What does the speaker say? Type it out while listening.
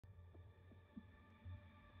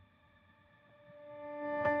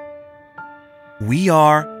We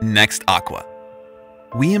are NextAqua.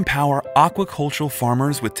 We empower aquacultural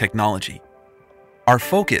farmers with technology. Our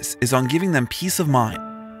focus is on giving them peace of mind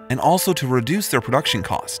and also to reduce their production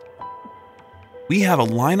cost. We have a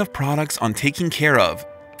line of products on taking care of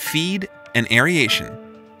feed and aeration,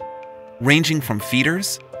 ranging from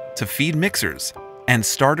feeders to feed mixers and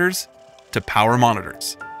starters to power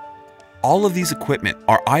monitors. All of these equipment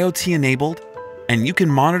are IoT enabled, and you can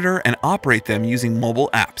monitor and operate them using mobile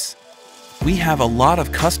apps. We have a lot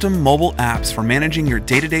of custom mobile apps for managing your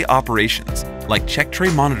day-to-day operations, like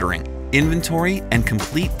checktray monitoring, inventory, and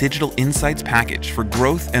complete digital insights package for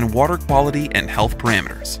growth and water quality and health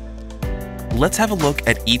parameters. Let's have a look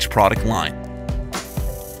at each product line.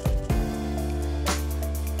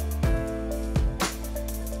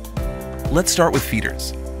 Let's start with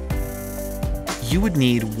feeders. You would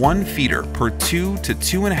need 1 feeder per 2 to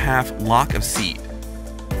 2.5 lock of seed.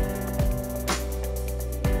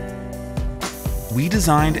 We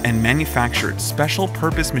designed and manufactured special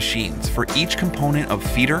purpose machines for each component of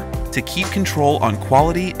feeder to keep control on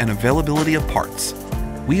quality and availability of parts.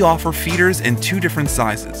 We offer feeders in 2 different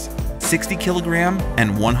sizes, 60 kilogram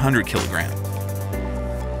and 100 kilogram.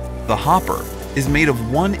 The hopper is made of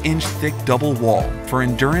 1-inch thick double wall for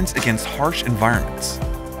endurance against harsh environments.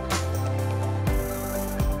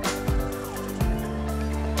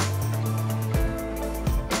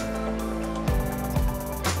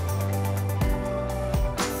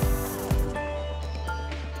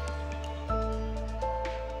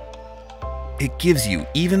 It gives you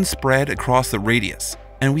even spread across the radius,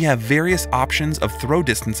 and we have various options of throw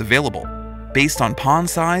distance available based on pond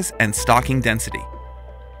size and stocking density.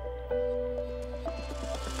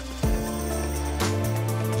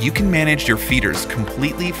 You can manage your feeders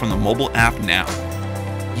completely from the mobile app now.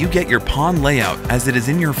 You get your pond layout as it is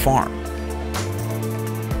in your farm.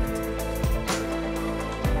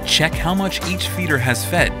 Check how much each feeder has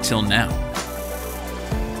fed till now.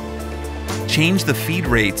 Change the feed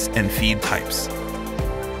rates and feed types.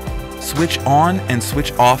 Switch on and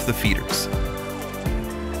switch off the feeders.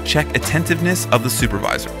 Check attentiveness of the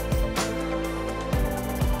supervisor.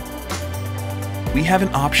 We have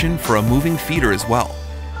an option for a moving feeder as well.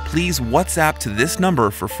 Please WhatsApp to this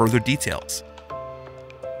number for further details.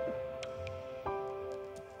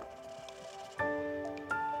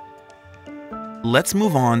 Let's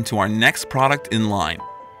move on to our next product in line,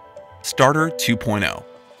 Starter 2.0.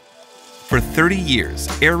 For 30 years,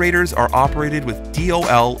 aerators are operated with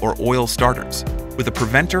DOL or oil starters, with a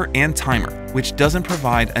preventer and timer, which doesn't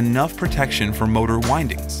provide enough protection for motor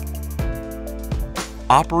windings.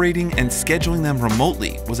 Operating and scheduling them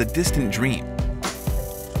remotely was a distant dream.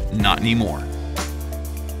 Not anymore.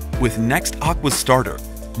 With NextAqua Starter,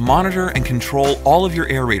 monitor and control all of your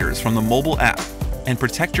aerators from the mobile app and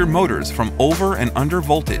protect your motors from over and under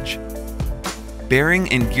voltage, bearing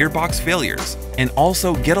and gearbox failures, and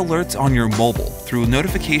also get alerts on your mobile through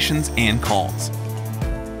notifications and calls.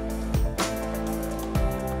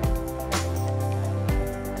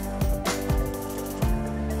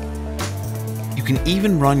 You can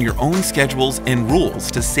even run your own schedules and rules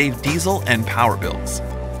to save diesel and power bills.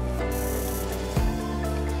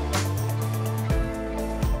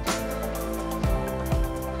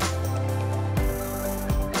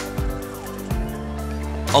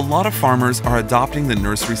 A lot of farmers are adopting the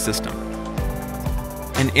nursery system.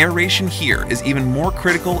 And aeration here is even more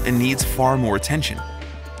critical and needs far more attention.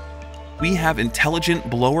 We have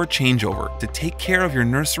intelligent blower changeover to take care of your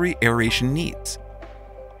nursery aeration needs.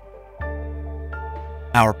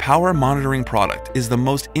 Our power monitoring product is the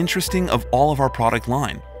most interesting of all of our product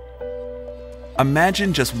line.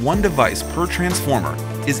 Imagine just 1 device per transformer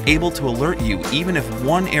is able to alert you even if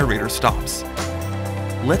 1 aerator stops.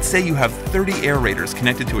 Let's say you have 30 aerators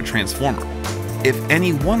connected to a transformer. If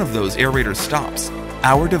any one of those aerators stops,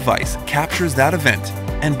 our device captures that event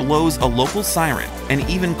and blows a local siren and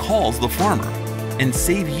even calls the farmer and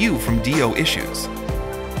save you from DO issues.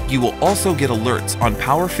 You will also get alerts on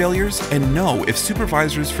power failures and know if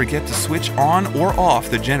supervisors forget to switch on or off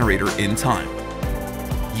the generator in time.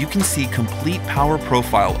 You can see complete power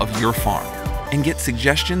profile of your farm and get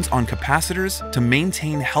suggestions on capacitors to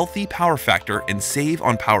maintain healthy power factor and save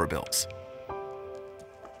on power bills.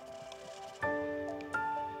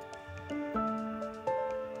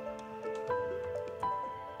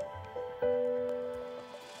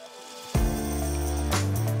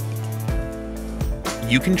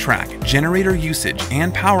 You can track generator usage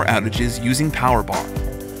and power outages using PowerBar.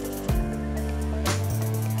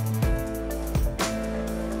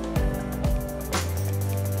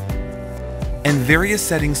 And various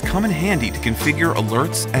settings come in handy to configure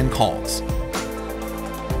alerts and calls.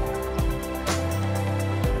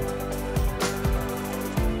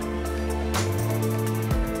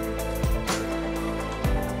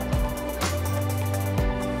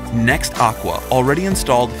 NextAqua already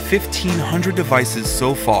installed 1,500 devices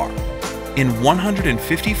so far in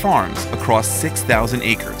 150 farms across 6,000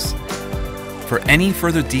 acres. For any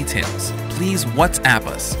further details, please WhatsApp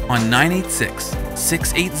us on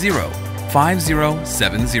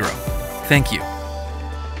 986-680-5070. Thank you.